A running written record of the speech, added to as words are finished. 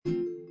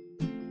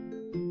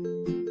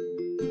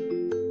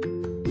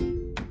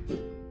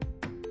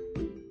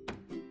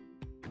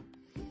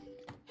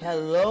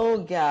Hello,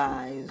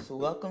 guys.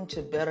 Welcome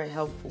to Better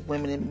Health for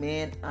Women and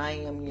Men. I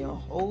am your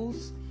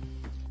host,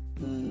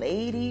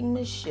 Lady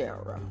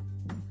Michelle.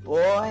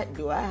 Boy,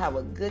 do I have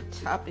a good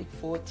topic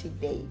for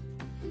today,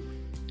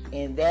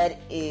 and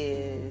that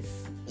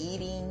is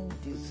eating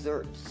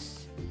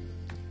desserts.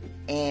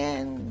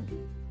 And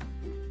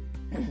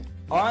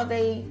are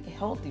they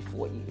healthy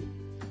for you?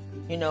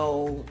 You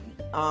know,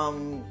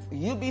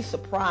 you'd be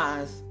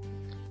surprised.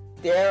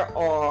 There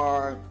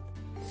are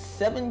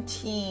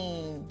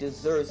 17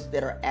 desserts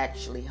that are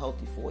actually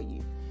healthy for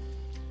you.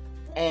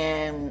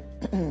 And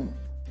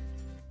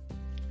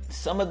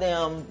some of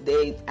them,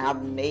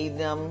 I've made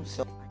them,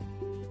 so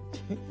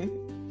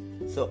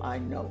I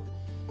know.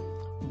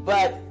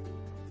 But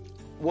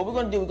what we're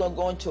going to do, we're going to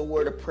go into a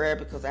word of prayer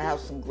because I have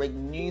some great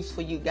news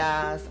for you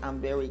guys. I'm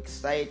very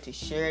excited to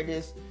share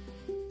this.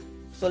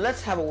 So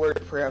let's have a word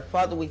of prayer.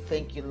 Father, we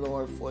thank you,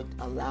 Lord, for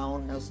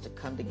allowing us to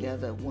come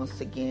together once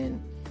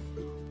again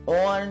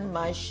on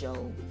my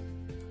show.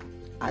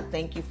 I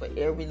thank you for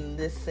every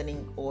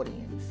listening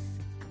audience.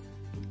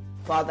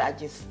 Father, I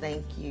just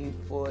thank you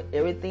for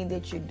everything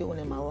that you're doing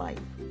in my life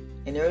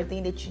and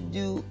everything that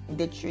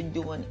you're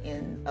doing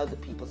in other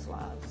people's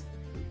lives.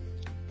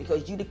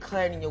 Because you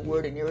declared in your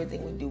word, and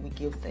everything we do, we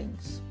give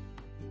thanks.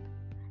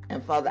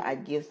 And Father, I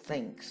give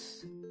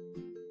thanks.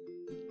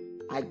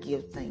 I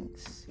give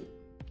thanks.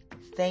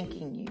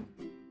 Thanking you.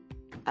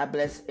 I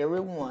bless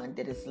everyone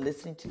that is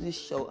listening to this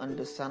show under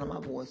the sound of my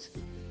voice,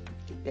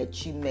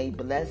 that you may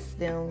bless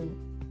them,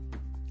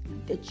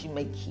 that you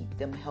may keep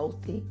them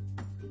healthy,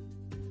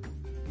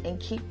 and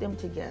keep them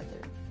together.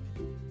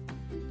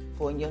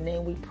 For in your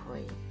name we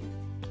pray.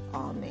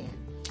 Amen.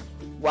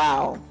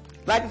 Wow.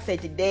 Like I said,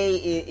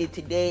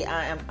 today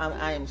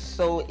I am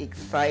so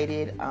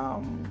excited.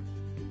 I'm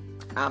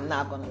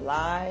not gonna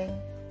lie.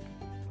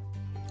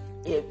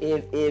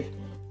 If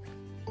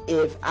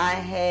I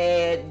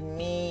had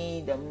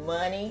me the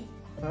money,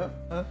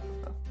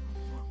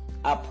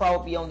 I'll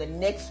probably be on the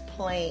next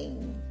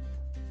plane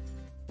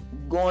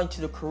going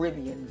to the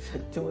Caribbean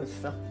doing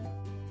something.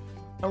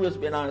 I'm just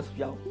being honest with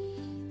y'all.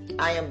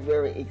 I am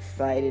very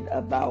excited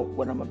about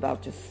what I'm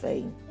about to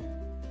say.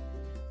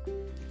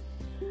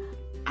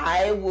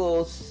 I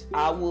will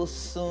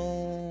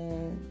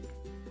soon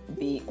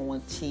be on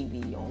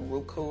TV, on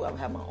Roku. I'll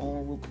have my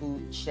own Roku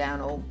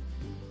channel.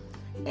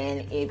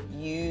 And if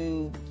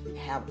you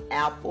have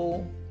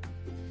Apple,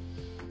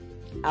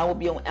 I will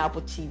be on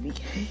Apple TV.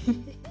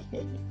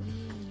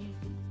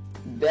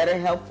 Better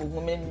Health for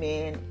Women and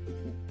Men.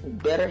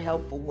 Better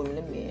Health for Women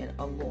and Men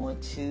are going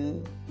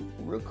to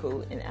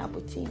Roku and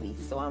Apple TV.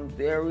 So I'm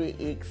very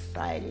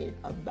excited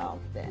about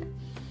that.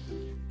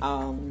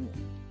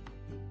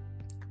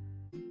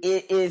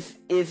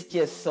 It's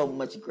just so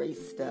much great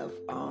stuff.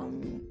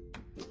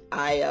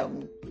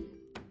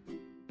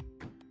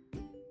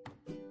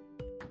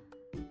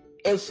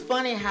 It's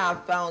funny how I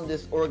found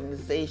this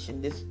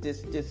organization, this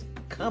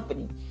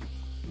company,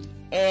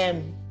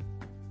 and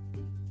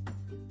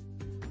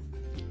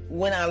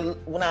when I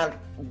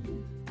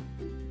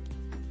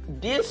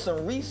did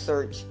some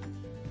research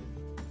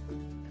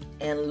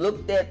and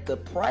looked at the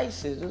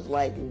prices, it's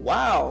like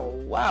wow.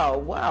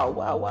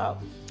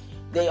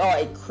 They are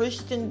a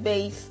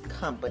Christian-based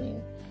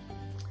company,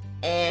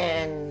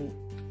 and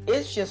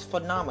it's just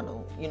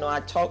phenomenal. You know,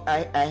 I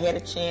had a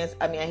chance.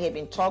 I had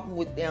been talking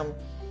with them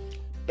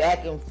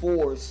back and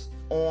forth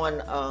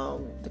on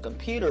the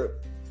computer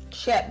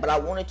chat, but I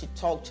wanted to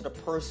talk to the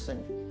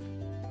person.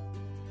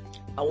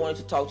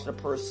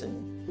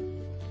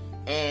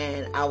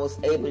 And I was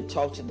able to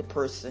talk to the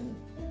person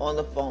on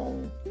the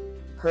phone,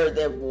 heard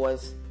their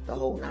voice, the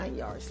whole 9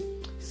 yards.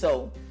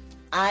 So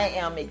I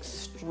am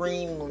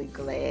extremely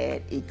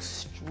glad.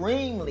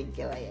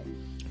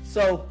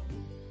 So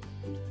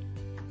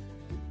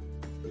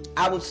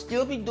I would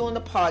still be doing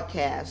the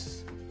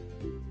podcast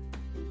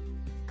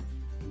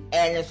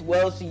and as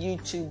well as the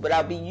YouTube, but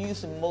I'll be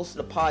using most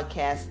of the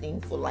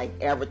podcasting for like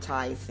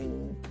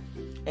advertising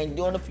and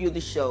doing a few of the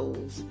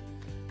shows,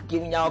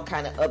 giving y'all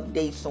kind of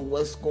updates on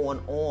what's going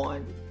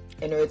on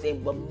and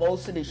everything. But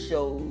most of the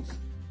shows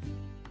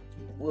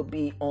will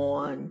be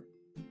on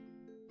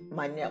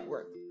my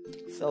network.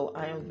 So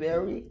I am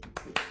very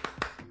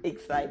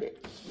excited.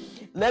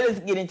 Let us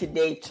get in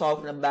today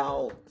talking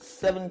about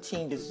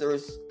 17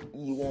 desserts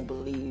you won't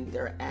believe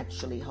they're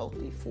actually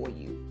healthy for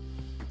you.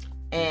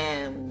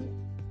 And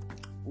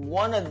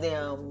one of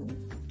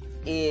them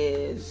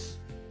is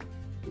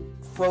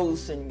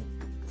frozen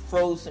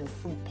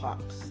fruit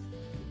pops.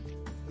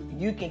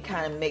 You can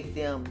kind of make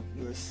them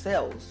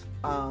yourselves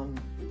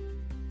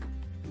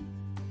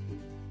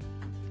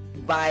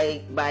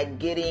by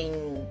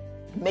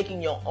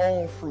making your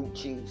own fruit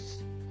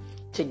juice.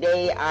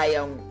 Today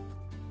I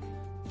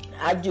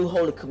do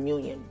Holy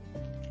Communion,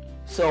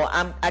 so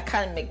I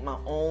kind of make my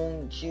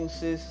own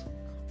juices,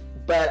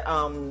 but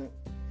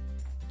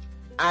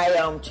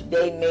I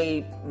today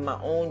made my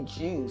own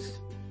juice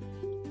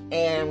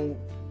and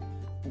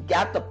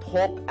got the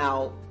pulp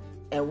out,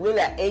 and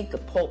really I ate the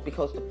pulp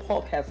because the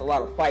pulp has a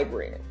lot of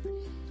fiber in it,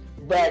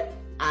 but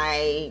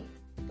I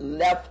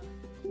left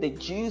the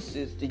juice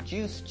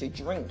to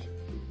drink.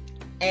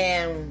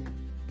 And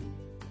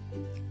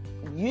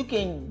you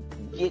can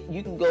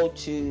go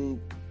to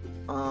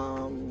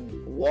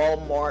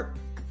Walmart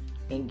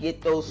and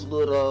get those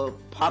little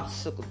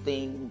popsicle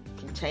thing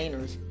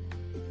containers,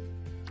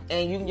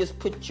 and you can just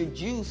put your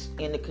juice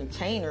in the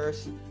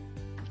containers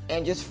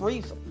and just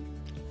freeze them.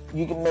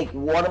 You can make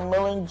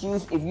watermelon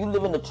juice. If you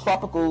live in the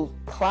tropical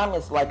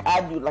climates like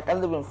I do, like I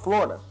live in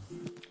Florida,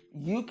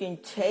 you can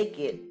take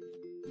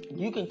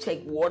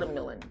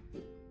watermelon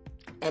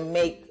and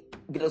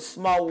get a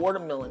small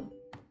watermelon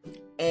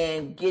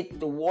and get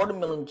the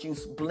watermelon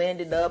juice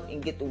blended up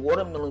and get the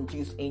watermelon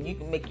juice, and you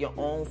can make your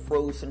own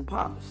frozen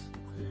pops.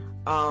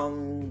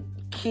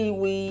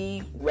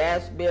 Kiwi,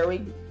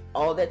 raspberry,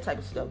 all that type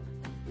of stuff.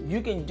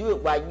 You can do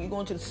it while you're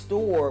going to the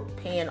store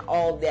paying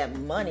all that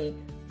money.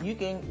 You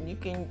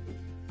can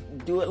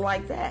do it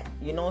like that.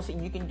 You know what I'm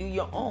saying? You can do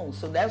your own.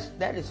 So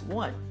that is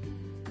one.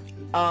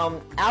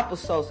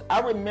 Applesauce. I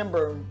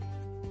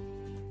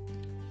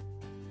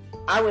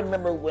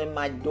remember when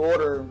my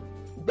daughter,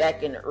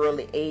 back in the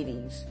early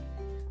 80s,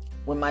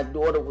 when my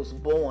daughter was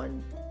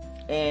born,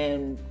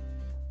 and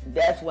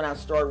that's when I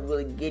started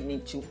really getting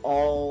into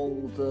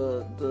all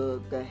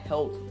the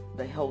health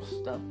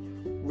stuff,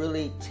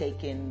 really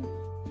taking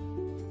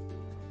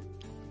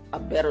a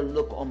better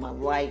look on my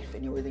life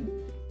and everything.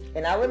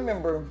 And I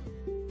remember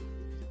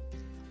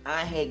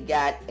I had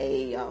got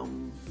a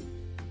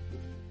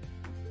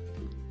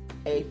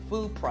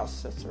food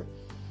processor.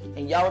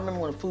 And y'all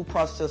remember when food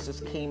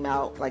processors came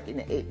out, like in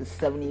the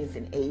 70s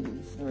and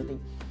 80s and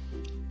everything.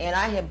 And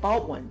I had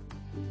bought one.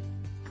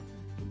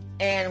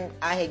 And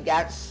I had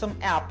got some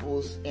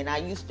apples, and I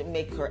used to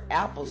make her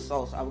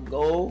applesauce. I would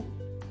go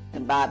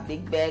and buy a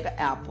big bag of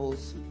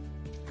apples,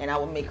 and I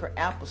would make her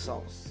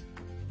applesauce.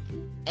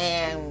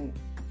 And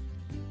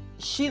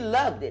she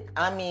loved it.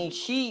 I mean,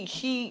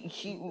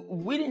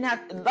 we didn't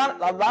have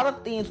a lot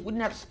of things we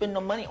didn't have to spend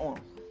no money on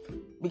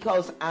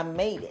because I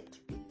made it.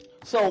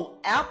 So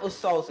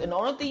applesauce, and the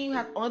only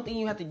thing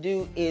you have to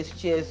do is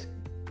just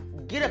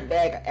get a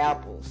bag of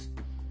apples.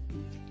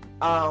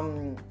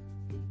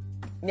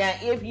 Now,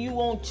 if you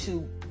want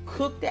to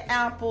cook the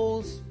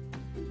apples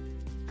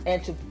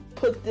and to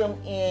put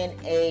them in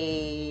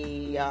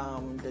a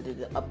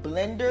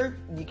blender,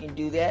 you can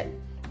do that.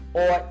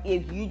 Or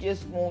if you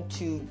just want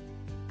to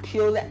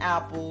peel the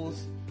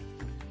apples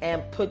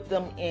and put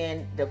them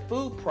in the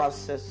food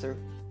processor,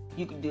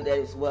 you can do that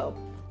as well.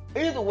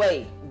 Either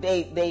way,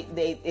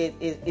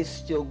 it's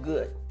still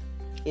good.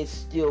 It's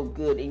still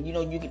good. And you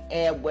know, you can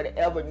add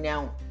whatever.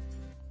 Now,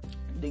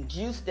 the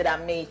juice that I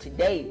made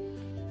today,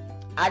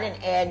 I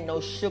didn't add no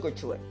sugar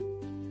to it.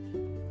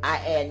 I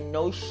add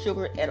no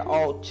sugar at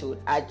all to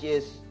it. I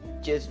just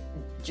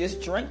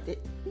drank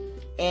it.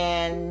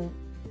 And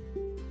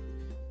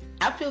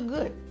I feel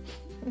good.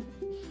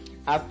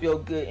 I feel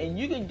good. And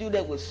you can do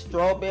that with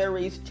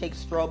strawberries. Take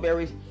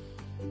strawberries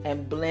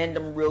and blend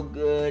them real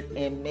good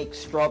and make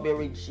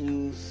strawberry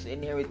juice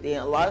and everything.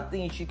 A lot of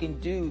things you can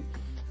do,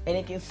 and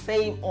it can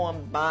save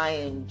on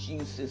buying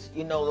juices.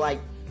 You know,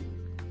 like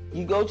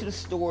you go to the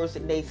stores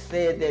and they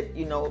say that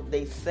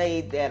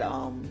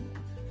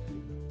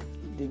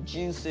the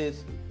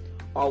juices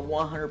are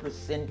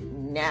 100%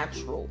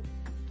 natural.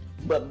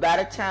 But by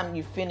the time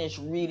you finish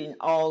reading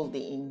all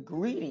the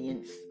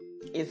ingredients,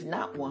 it's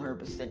not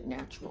 100%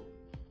 natural.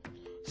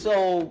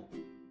 So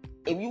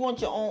if you want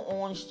your own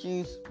orange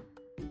juice,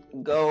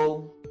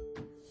 go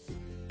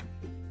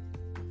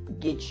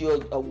get you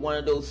one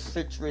of those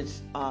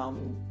citrus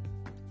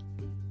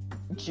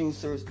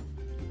juicers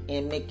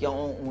and make your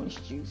own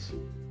orange juice.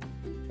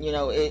 You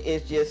know,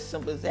 it's just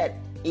simple as that.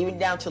 Even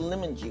down to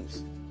lemon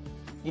juice.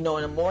 You know,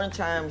 in the morning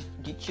times,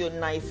 get you a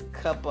nice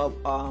cup of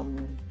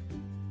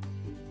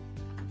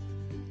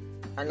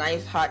a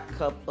nice hot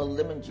cup of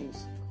lemon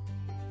juice.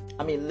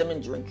 Lemon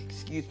drink,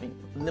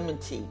 lemon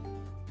tea.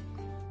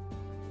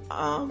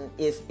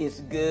 It's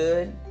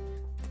good.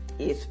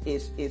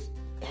 It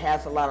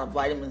has a lot of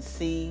vitamin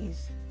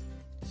C's.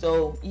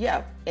 So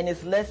yeah, and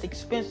it's less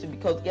expensive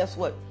because guess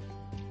what?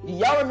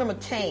 Y'all remember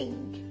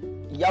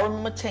Tang? Y'all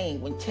remember Tang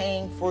when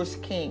Tang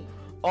first came?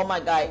 Oh my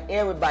God,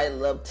 everybody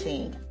loved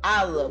Tang.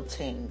 I love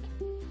Tang,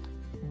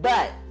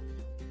 but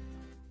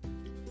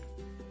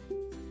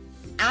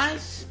I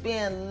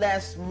spend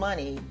less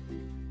money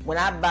when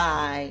I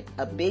buy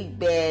a big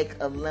bag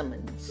of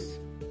lemons.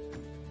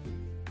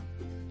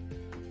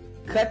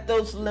 Cut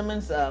those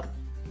lemons up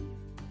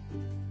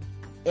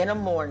in the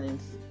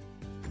mornings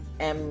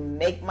and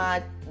make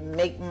my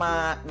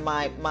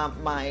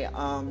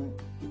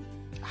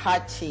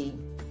hot tea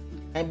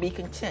and be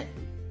content.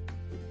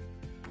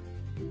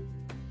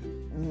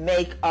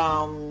 Make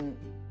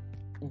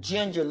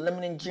ginger,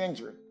 lemon and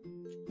ginger.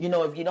 You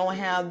know,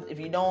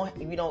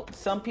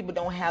 some people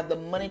don't have the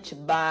money to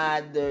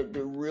buy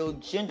the real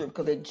ginger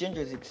because the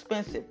ginger is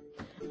expensive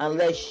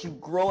unless you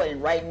grow it.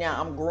 And right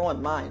now I'm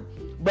growing mine.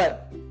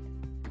 But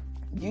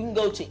you can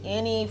go to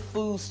any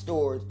food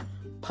stores,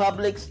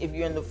 Publix, if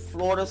you're in the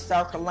Florida,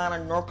 South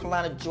Carolina, North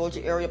Carolina,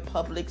 Georgia area,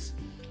 Publix,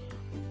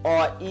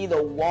 or either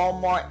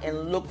Walmart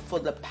and look for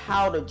the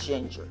powdered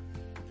ginger.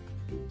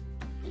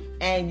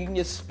 And you can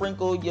just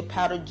sprinkle your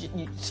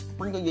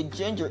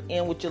ginger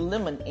in with your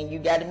lemon, and you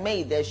got it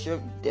made.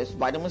 That's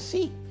vitamin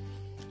C.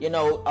 You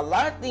know, a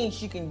lot of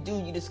things you can do,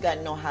 you just got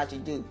to know how to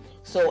do.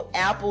 So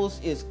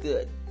apples is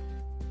good.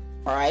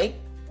 All right?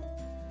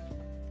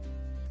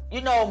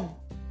 You know,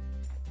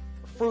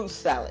 fruit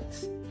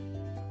salads.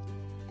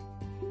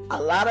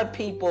 A lot of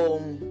people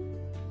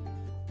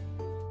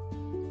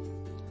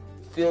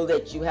feel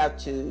that you have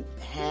to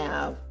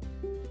have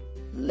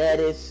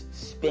lettuce,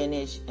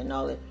 spinach, and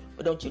all that.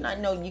 But don't you not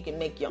know you can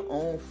make your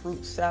own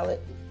fruit salad?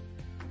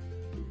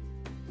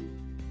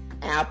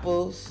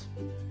 Apples,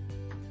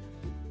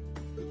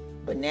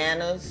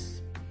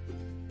 bananas,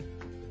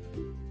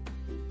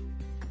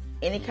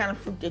 any kind of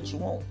fruit that you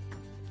want.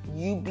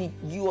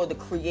 You are the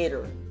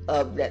creator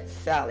of that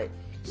salad.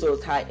 So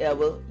it's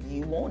however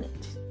you want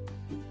it.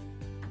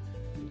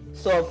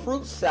 So a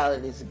fruit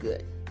salad is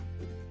good.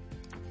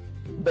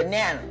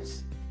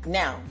 Bananas.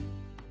 Now,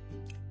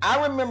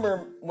 I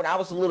remember when I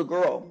was a little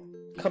girl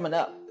coming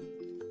up,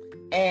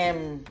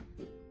 and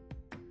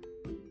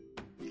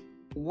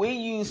we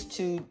used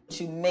to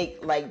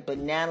make like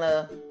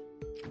banana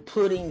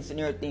puddings and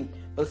everything,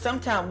 but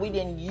sometimes we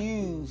didn't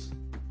use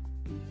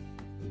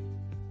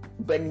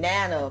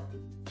banana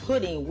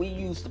pudding. We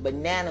used the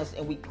bananas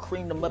and we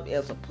creamed them up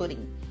as a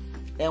pudding,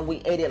 and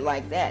we ate it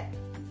like that.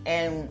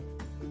 And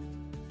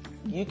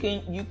you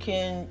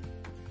can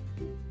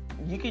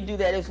do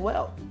that as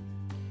well.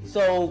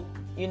 So,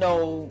 you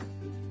know,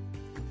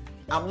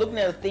 I'm looking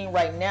at a thing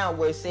right now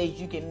where it says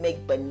you can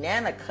make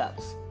banana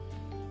cups,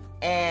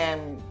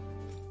 and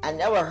I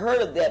never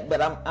heard of that,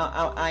 but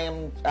I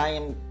am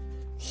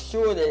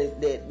sure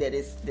that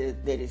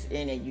it's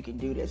in it. You can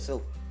do that.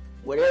 So,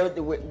 whatever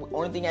the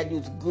only thing I do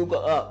is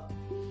Google up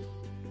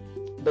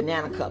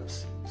banana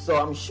cups. So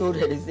I'm sure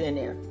that it's in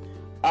there.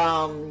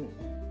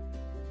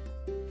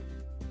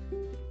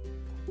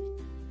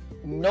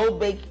 No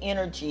bake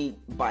energy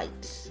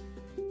bites.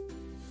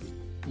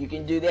 You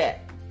can do that.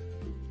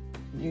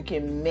 You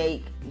can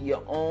make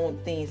your own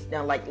things.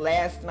 Now, like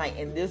last night,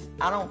 and this,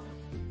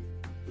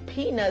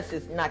 peanuts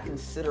is not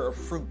considered a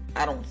fruit,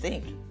 I don't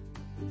think.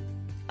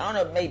 I don't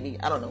know, maybe,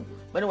 I don't know.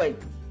 But anyway,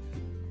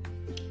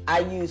 I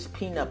used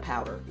peanut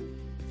powder,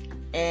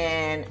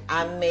 and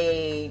I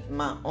made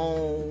my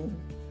own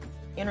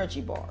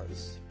energy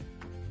bars.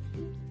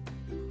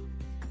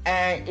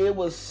 And it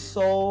was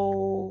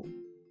so,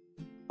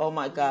 oh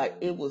my God,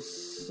 it was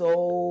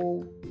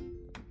so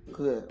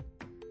good.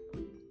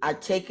 I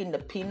taken the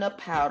peanut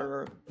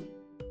powder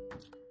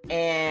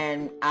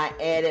and I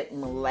added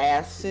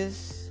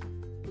molasses,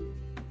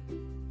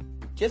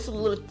 just a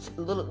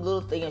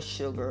little thing of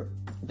sugar,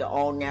 the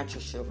all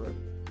natural sugar,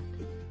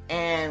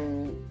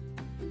 and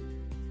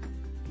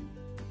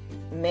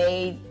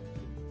made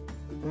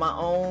my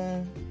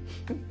own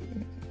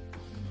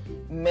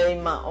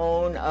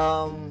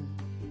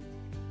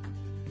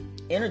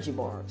energy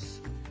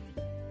bars,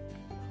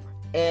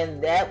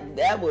 and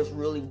that was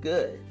really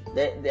good.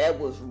 That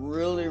was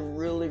really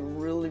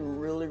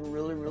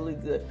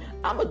good.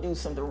 I'm gonna do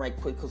something right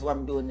quick because while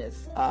I'm doing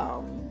this,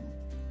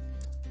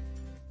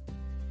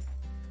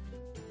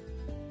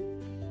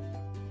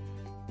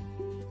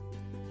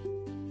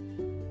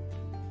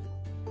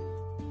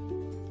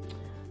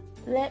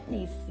 let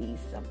me see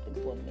something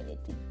for a minute.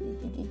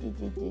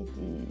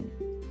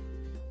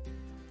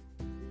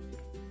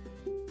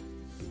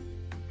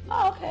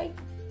 Oh, okay.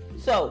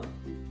 So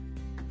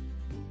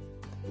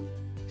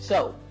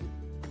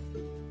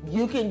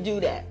you can do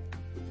that.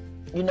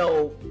 You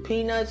know,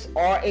 peanuts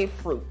are a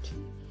fruit,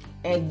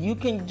 and you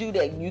can do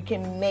that. You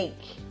can make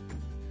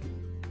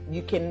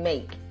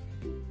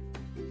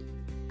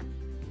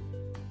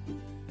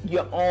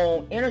your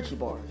own energy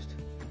bars,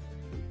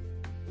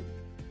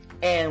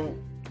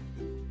 and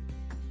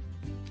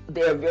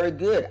they're very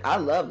good. I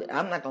love it.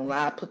 I'm not gonna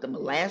lie. I put the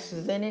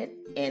molasses in it,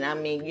 and I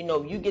mean, you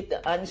know, if you get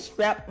the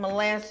unstrapped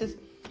molasses,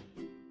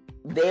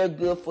 they're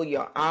good for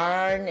your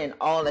iron and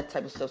all that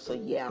type of stuff. So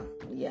yeah.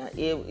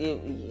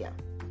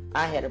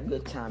 I had a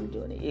good time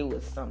doing it. It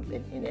was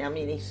something, and I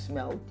mean, they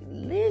smelled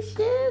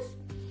delicious.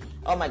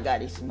 Oh my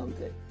God, they smell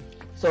good.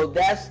 So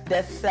that's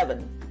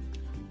 7.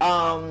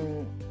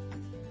 Now,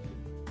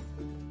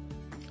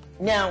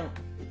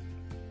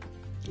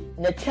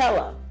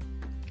 Nutella.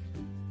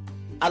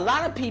 A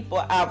lot of people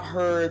I've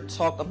heard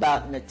talk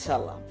about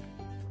Nutella.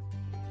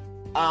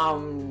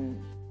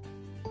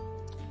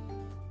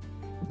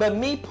 But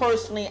me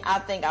personally, I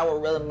think I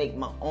would rather make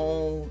my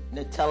own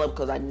Nutella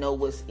because I know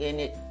what's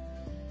in it.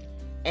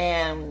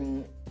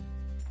 And,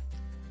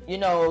 you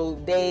know,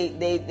 they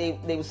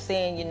were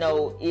saying, you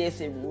know,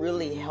 is it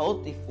really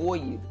healthy for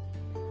you?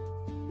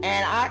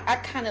 And I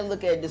kind of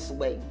look at it this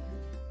way.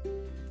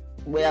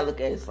 The way I look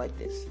at it is like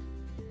this.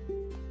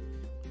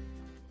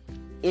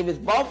 If it's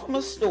bought from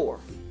a store,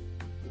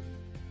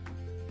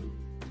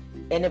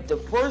 and if the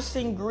first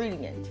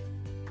ingredient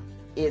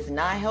is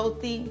not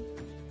healthy,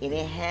 and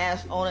it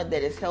has on it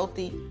that it's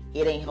healthy,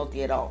 it ain't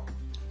healthy at all.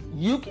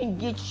 You can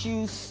get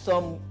you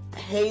some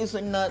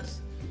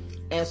hazelnuts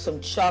and some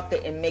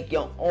chocolate and make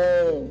your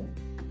own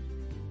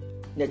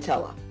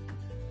Nutella.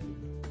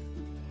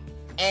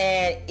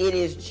 And it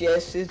is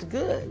just as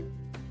good.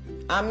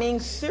 I mean,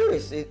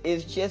 seriously,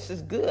 it's just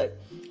as good.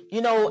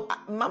 You know,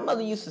 my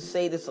mother used to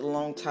say this a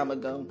long time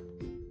ago.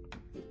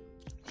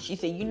 She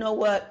said, you know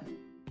what?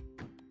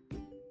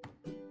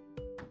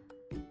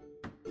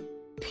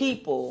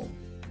 People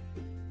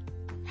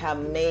have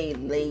made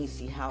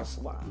lazy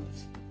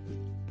housewives.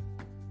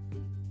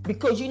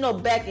 Because, you know,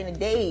 back in the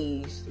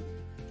days,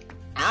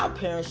 our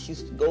parents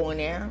used to go in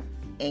there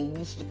and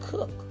used to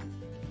cook.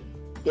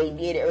 They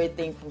did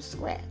everything from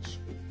scratch.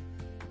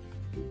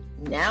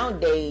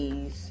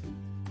 Nowadays,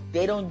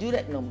 they don't do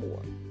that no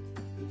more.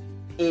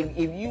 If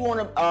you want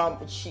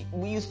to,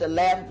 we used to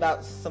laugh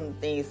about some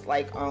things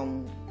like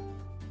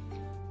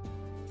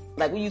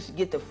we used to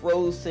get the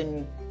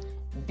frozen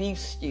beef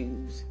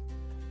stews,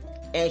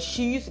 and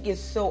she used to get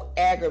so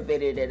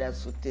aggravated at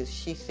us with this.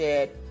 She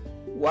said,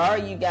 "Why are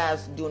you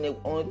guys doing it?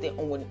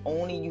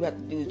 Only you have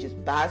to do is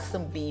just buy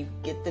some beef,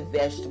 get the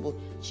vegetable."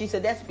 She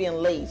said that's being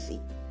lazy,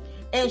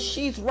 and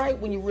she's right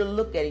when you really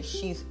look at it.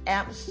 She's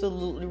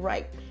absolutely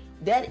right.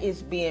 That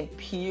is being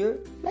pure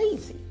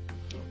lazy.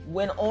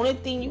 When only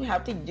thing you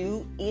have to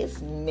do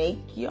is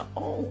make your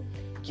own.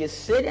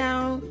 Just sit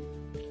down,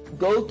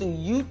 go through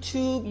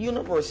YouTube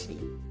University.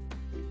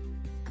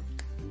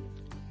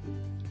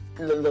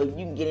 Look,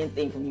 you can get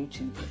anything from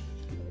YouTube.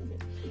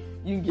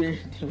 You can get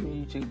anything from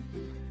YouTube.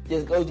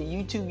 Just go to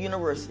YouTube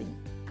University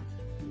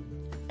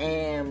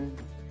and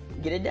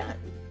get it done.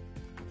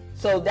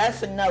 So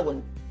that's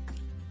another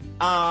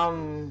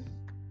one.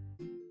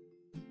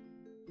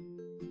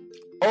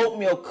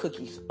 Oatmeal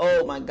cookies.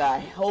 Oh my God.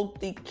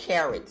 Healthy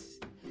carrots.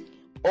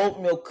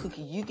 Oatmeal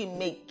cookies. You can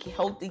make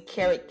healthy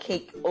carrot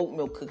cake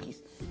oatmeal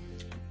cookies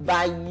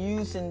by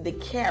using the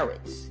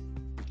carrots.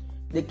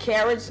 The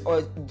carrots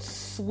are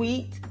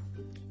sweet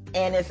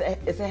and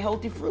it's a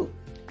healthy fruit.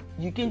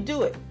 You can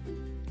do it.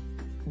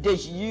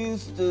 Just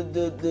use the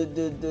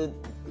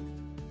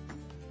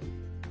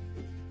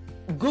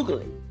Google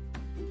it.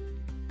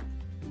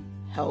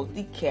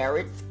 Healthy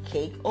carrots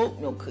cake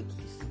oatmeal cookies.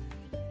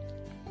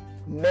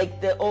 Make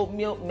the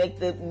oatmeal, make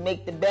the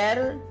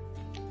batter,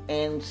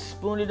 and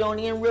spoon it on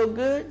in real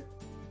good.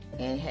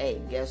 And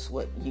hey, guess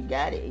what? You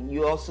got it. And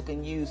you also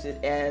can use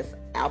it as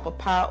apple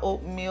pie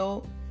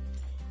oatmeal,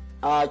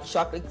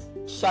 chocolate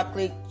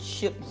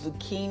chip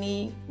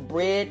zucchini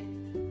bread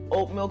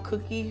oatmeal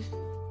cookies.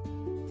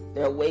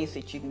 There are ways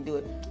that you can do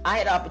it. I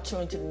had the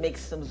opportunity to make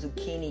some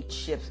zucchini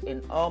chips,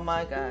 and oh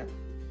my God,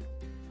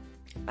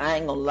 I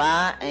ain't gonna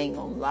lie.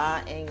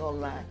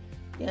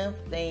 Them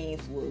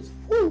things was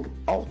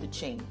off the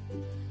chain.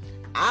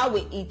 I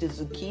would eat the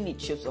zucchini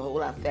chips a whole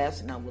lot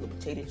faster than I would the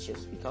potato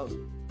chips because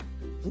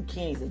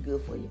zucchinis are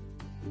good for you.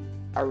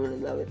 I really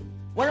love it.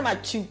 One of my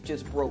teeth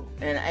just broke,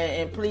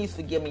 and please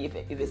forgive me if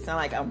it sounds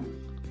like I'm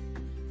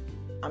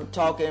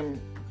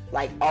talking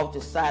like off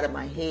the side of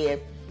my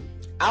head.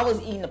 I was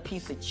eating a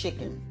piece of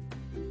chicken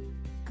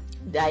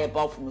that I had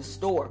bought from the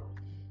store,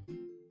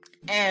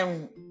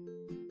 and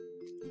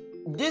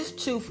this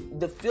tooth,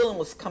 the filling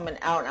was coming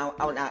out.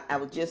 I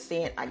was just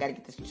saying, I gotta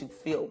get this tooth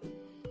filled.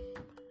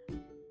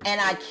 And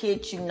I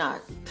kid you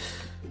not.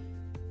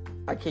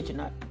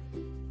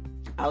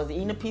 I was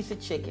eating a piece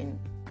of chicken,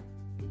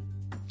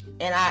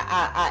 and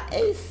I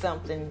ate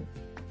something,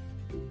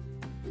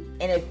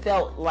 and it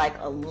felt like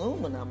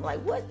aluminum.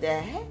 Like, what the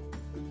heck?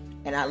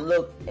 And I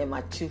looked, and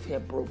my tooth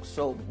had broke.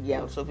 So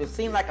yeah. So if it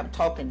seems like I'm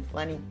talking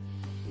funny,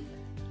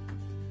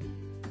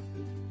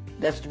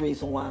 that's the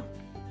reason why.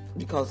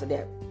 Because of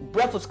that.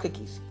 Breakfast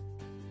cookies.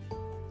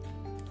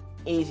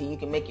 Easy. You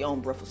can make your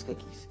own breakfast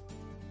cookies.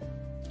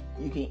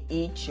 You can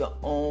eat your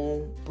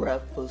own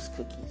breakfast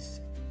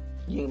cookies.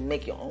 You can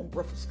make your own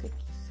breakfast cookies.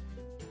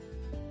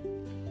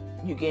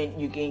 You can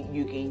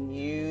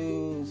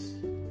use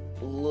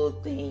little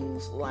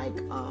things like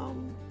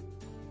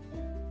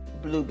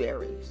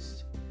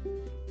blueberries,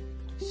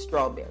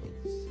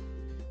 strawberries,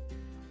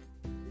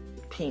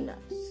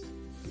 peanuts,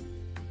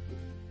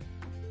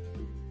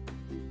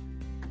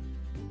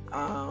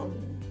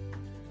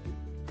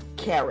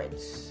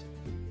 carrots,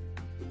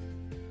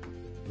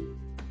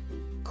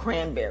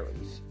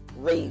 cranberries,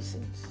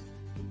 raisins,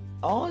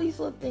 all these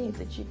little things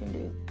that you can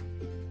do.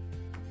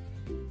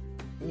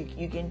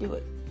 You can do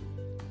it.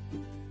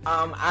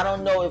 I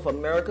don't know if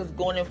America's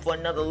going in for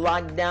another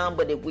lockdown,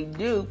 but if we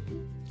do,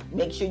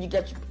 make sure you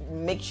got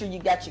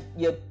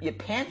your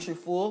pantry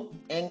full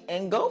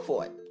and go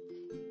for it.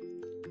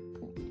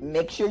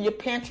 Make sure your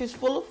pantry's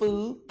full of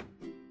food,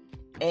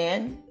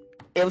 and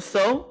if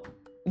so,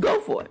 go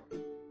for it.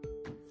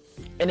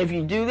 And if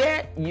you do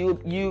that, you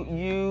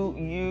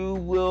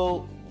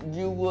will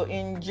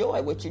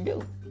enjoy what you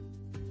do.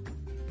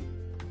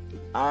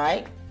 All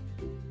right.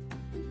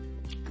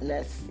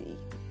 Let's see.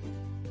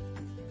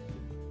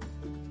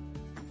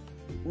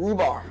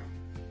 Rhubarb.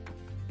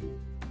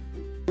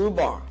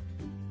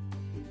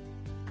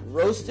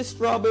 Roasted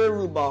strawberry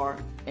rhubarb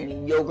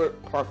and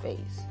yogurt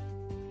parfaits.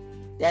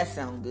 That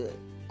sounds good.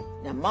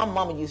 Now, my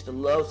mama used to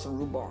love some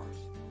rhubarb.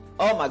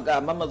 Oh my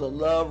God, my mother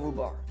loved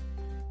rhubarb.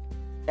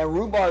 And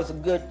rhubarb is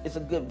a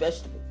good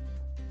vegetable.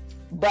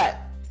 But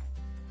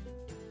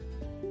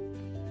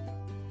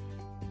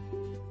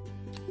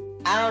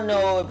I don't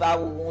know if I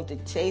would want to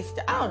taste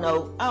it. I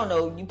don't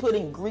know. You put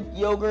in Greek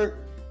yogurt,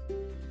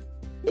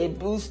 it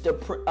boosts the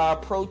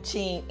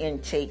protein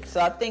intake.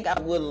 So I think I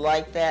would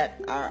like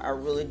that. I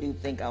really do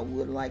think I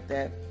would like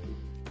that.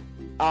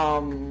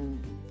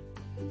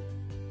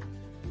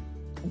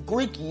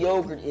 Greek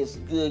yogurt is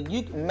good.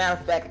 Matter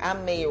of fact, I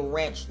made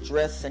ranch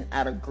dressing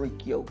out of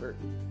Greek yogurt.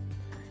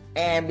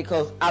 And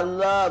because I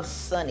love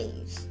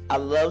Sonny's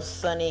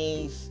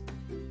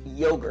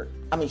yogurt.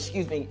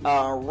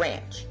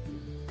 Ranch.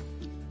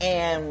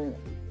 And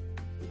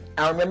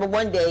I remember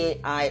one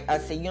day I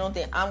said, you know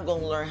what, I'm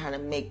going to learn how to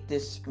make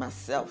this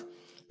myself.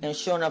 And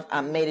sure enough,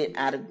 I made it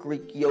out of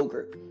Greek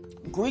yogurt.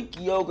 Greek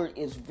yogurt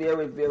is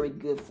very, very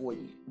good for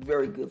you.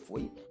 Very good for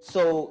you.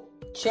 So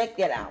check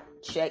it out.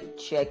 Check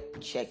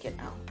it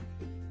out.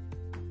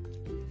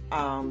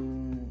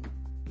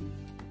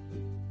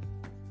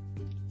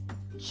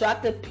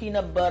 Chocolate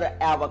peanut butter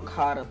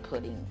avocado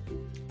pudding.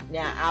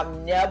 Now, I've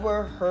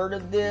never heard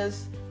of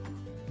this,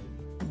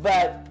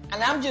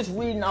 and I'm just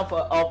reading off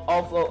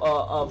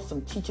of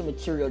some teaching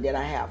material that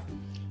I have.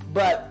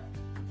 But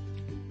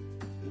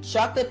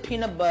chocolate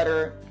peanut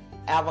butter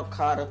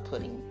avocado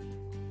pudding.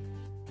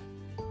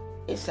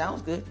 It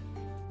sounds good.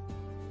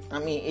 I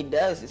mean, it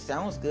does. It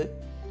sounds good.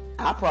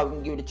 I'll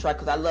probably give it a try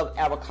because I love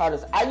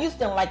avocados. I used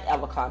to like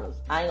avocados.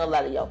 I ain't gonna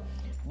lie to y'all.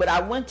 But I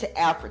went to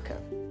Africa.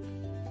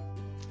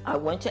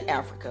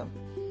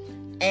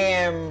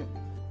 And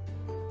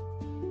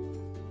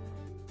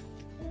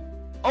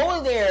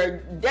over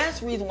there, that's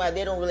the reason why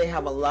they don't really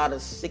have a lot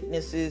of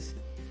sicknesses.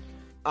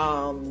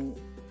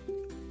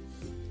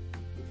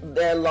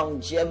 Their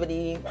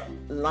longevity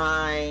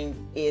line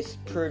is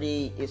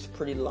pretty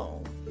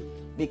long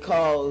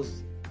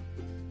because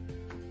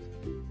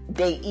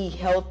they eat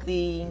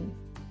healthy.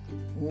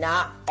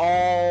 Not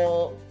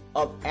all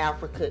of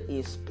Africa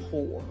is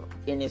poor,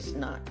 and it's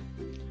not.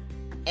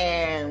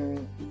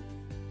 And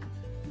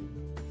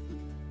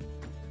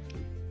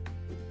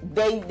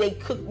they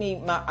cooked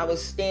me. I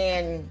was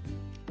staying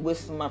with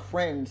some of my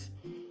friends,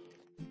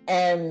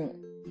 and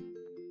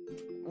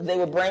they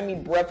would bring me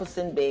breakfast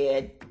in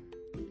bed,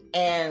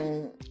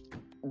 and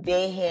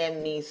they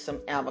had me some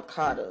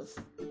avocados,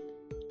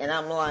 and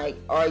I'm like,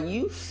 "Are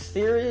you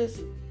serious?"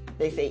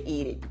 They say,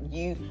 "Eat it.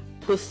 You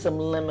put some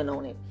lemon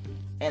on it,"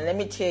 and let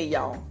me tell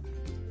y'all,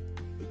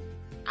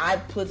 I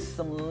put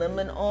some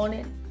lemon on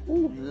it.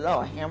 Ooh,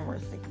 Lord have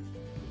mercy.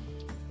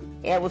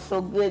 It was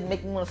so good,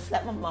 make me want to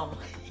slap my mama.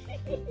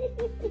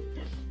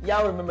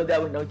 Y'all remember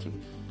that one, don't you?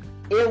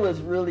 It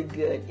was really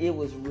good. It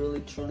was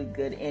really, truly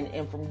good.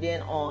 And from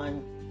then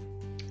on,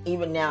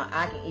 even now,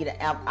 I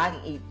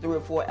can eat 3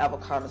 or 4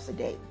 avocados a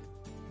day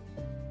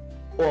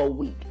or a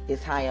week.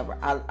 It's however.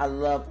 I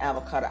love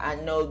avocado. I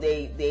know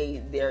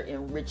they're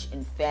enriched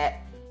in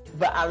fat,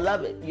 but I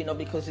love it,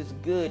 because it's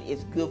good.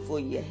 It's good for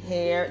your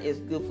hair. It's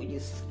good for your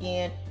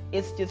skin.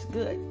 It's just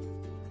good.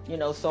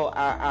 So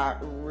I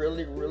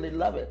really, really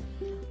love it.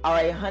 All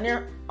right,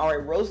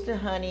 roasted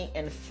honey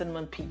and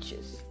cinnamon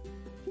peaches.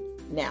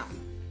 Now,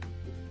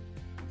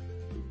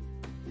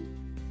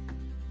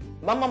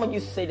 my mama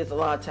used to say this a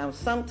lot of times.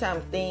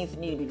 Sometimes things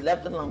need to be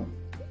left alone.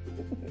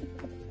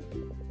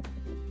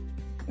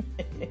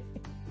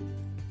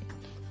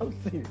 I'm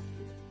serious.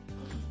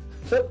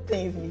 Some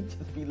things need to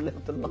just be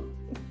left alone.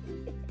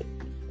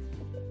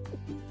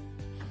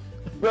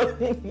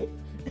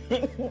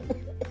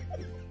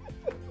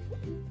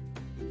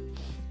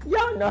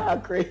 Y'all know how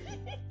crazy.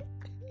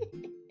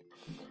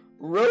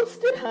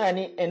 Roasted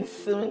honey and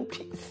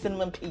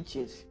cinnamon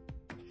peaches.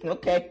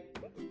 Okay.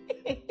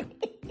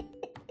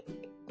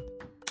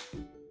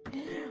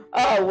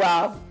 Oh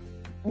wow,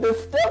 the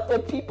stuff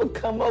that people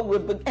come up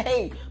with. But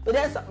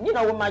that's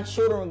when my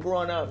children were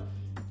growing up,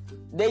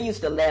 they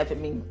used to laugh at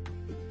me.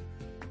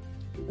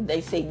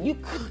 They say, "You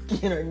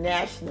cook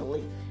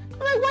internationally." I'm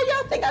like, "Why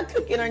y'all think I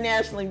cook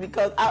internationally?"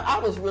 Because I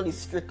was really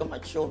strict on my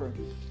children.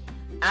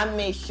 I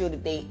made sure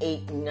that they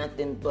ate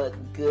nothing but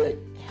good,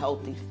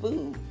 healthy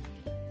food.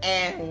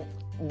 And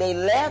they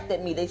laughed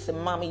at me. They said,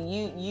 "Mommy,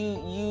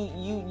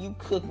 you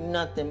cook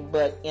nothing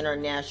but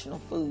international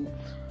food."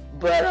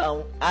 But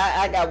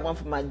I got one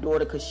for my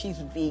daughter because she's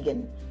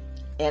vegan,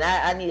 and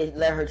I need to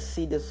let her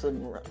see this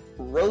one: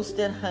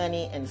 roasted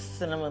honey and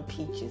cinnamon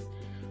peaches.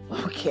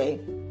 Okay,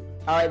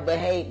 all right, but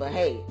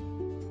hey,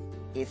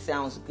 it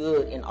sounds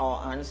good in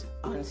all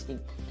honesty,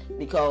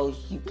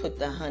 because you put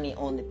the honey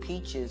on the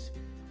peaches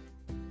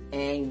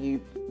and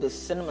the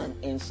cinnamon,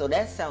 and so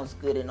that sounds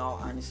good in all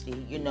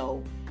honesty.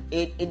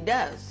 It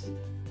does.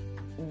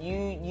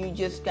 You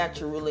just got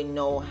to really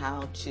know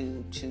how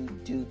to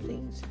do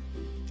things.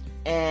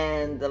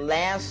 And the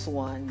last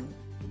one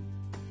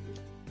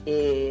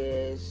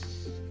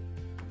is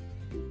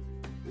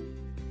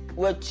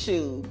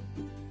two: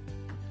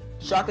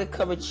 chocolate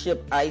covered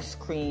chip ice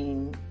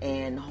cream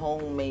and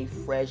homemade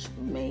fresh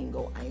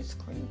mango ice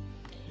cream.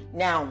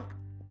 Now,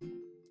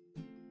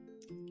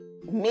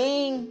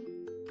 Me,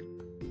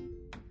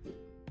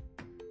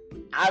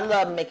 I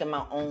love making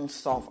my own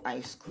soft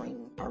ice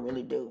cream. I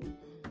really do.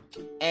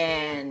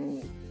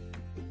 And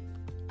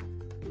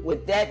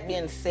with that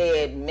being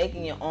said,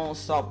 making your own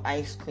soft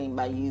ice cream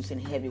by using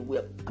heavy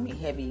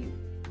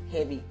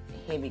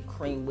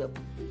cream whip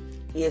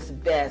is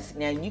best.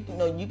 Now you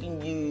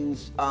can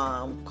use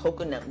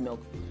coconut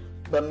milk,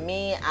 but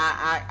me,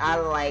 I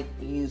like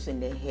using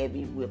the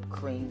heavy whipped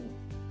cream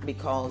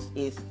because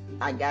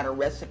I got a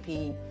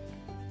recipe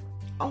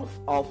off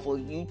of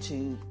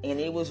YouTube, and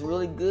it was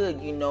really good,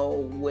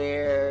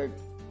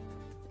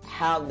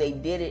 how they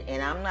did it,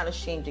 and I'm not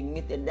ashamed to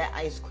admit that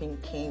ice cream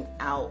came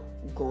out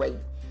great.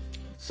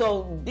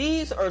 So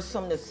these are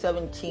some of the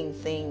 17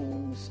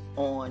 things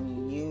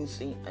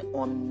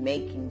on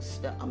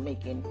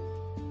making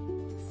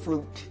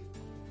fruit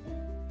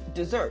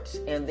desserts,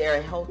 and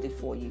they're healthy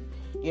for you.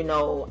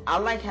 I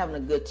like having a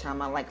good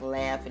time. I like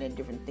laughing at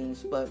different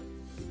things, but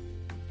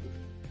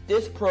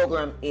this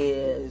program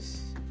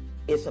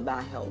it's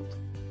about health,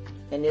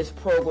 and this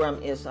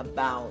program is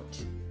about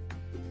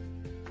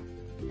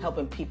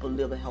helping people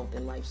live a healthy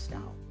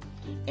lifestyle.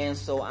 And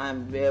so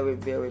I'm very,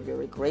 very,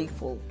 very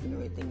grateful and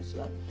everything.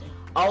 So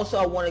also,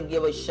 I want to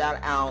give a shout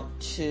out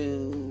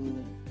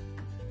to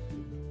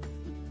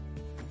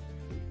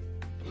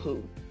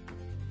who?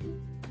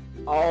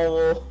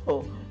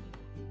 Oh,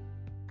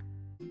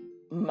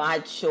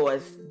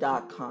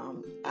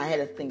 mychoice.com. I had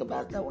to think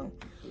about that one.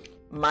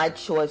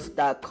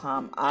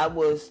 mychoice.com. I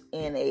was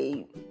in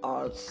a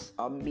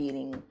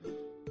meeting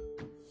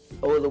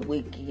over the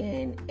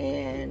weekend,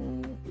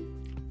 and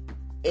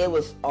it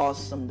was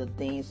awesome, the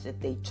things that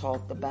they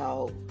talked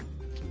about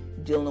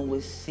dealing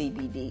with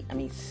CBD.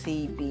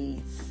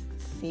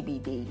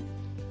 CBD.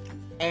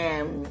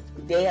 And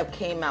they have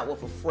came out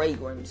with a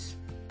fragrance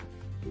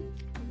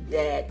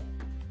that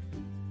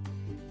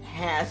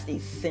has the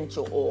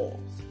essential oils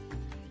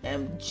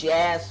and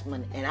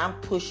jasmine, and I'm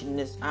pushing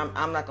this.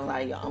 I'm not gonna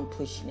lie to you, I'm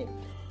pushing it.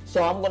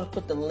 So I'm gonna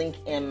put the link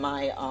in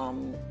my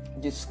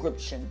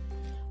description.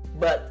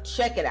 But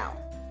check it out.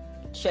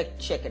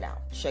 Check it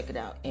out,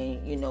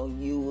 and you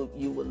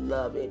would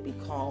love it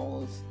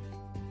because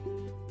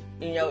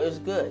it's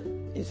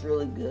good. It's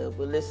really good.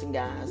 But listen,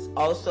 guys,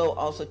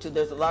 also too,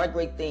 there's a lot of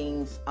great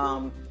things.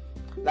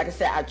 Like I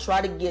said, I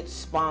try to get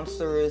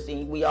sponsors,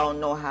 and we all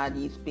know how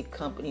these big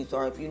companies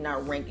are. If you're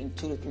not ranking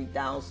 2,000 to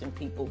 3,000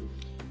 people,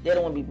 they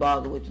don't want to be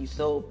bothered with you.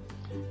 So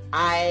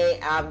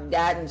I've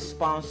gotten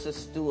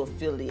sponsors through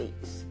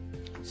affiliates.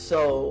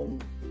 So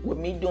with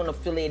me doing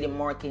affiliated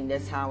marketing,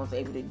 that's how I was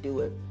able to do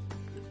it.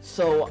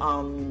 So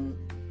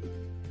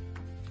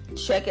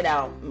check it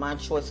out,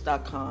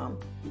 mychoice.com.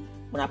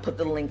 When I put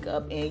the link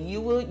up, and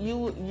you will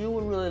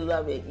really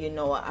love it.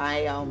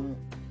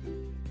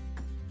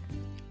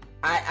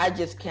 I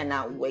just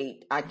cannot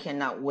wait. I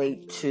cannot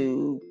wait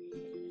to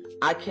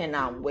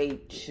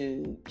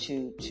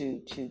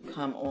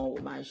come on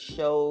with my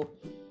show.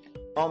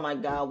 Oh my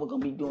God, we're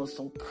gonna be doing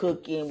some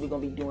cooking. We're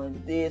gonna be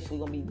doing this. We're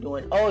gonna be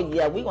doing. Oh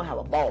yeah, we're gonna have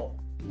a ball.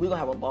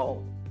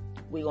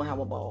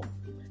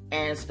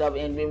 And stuff,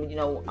 and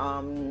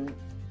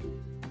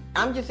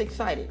I'm just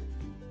excited.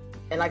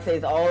 And like I say,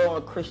 it's all on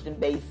a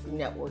Christian-based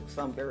network,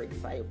 so I'm very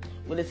excited.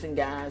 Well, listen,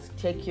 guys,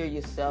 take care of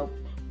yourself.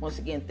 Once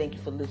again, thank you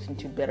for listening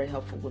to Better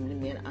Health for Women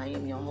and Men. I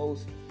am your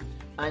host.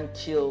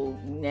 Until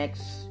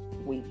next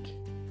week,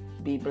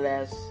 be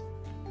blessed.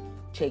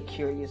 Take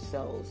care of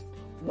yourselves.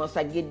 Once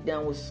I get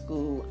done with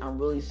school, I'm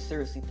really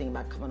seriously thinking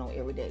about coming on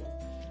every day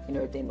and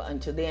everything. But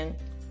until then,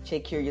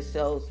 take care of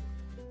yourselves.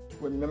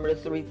 Remember the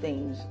 3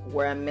 things.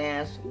 Wear a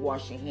mask,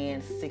 wash your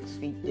hands 6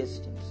 feet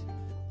distance.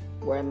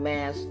 Wear a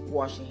mask,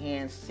 wash your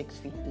hands 6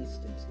 feet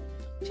distance.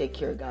 Take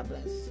care. God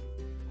bless.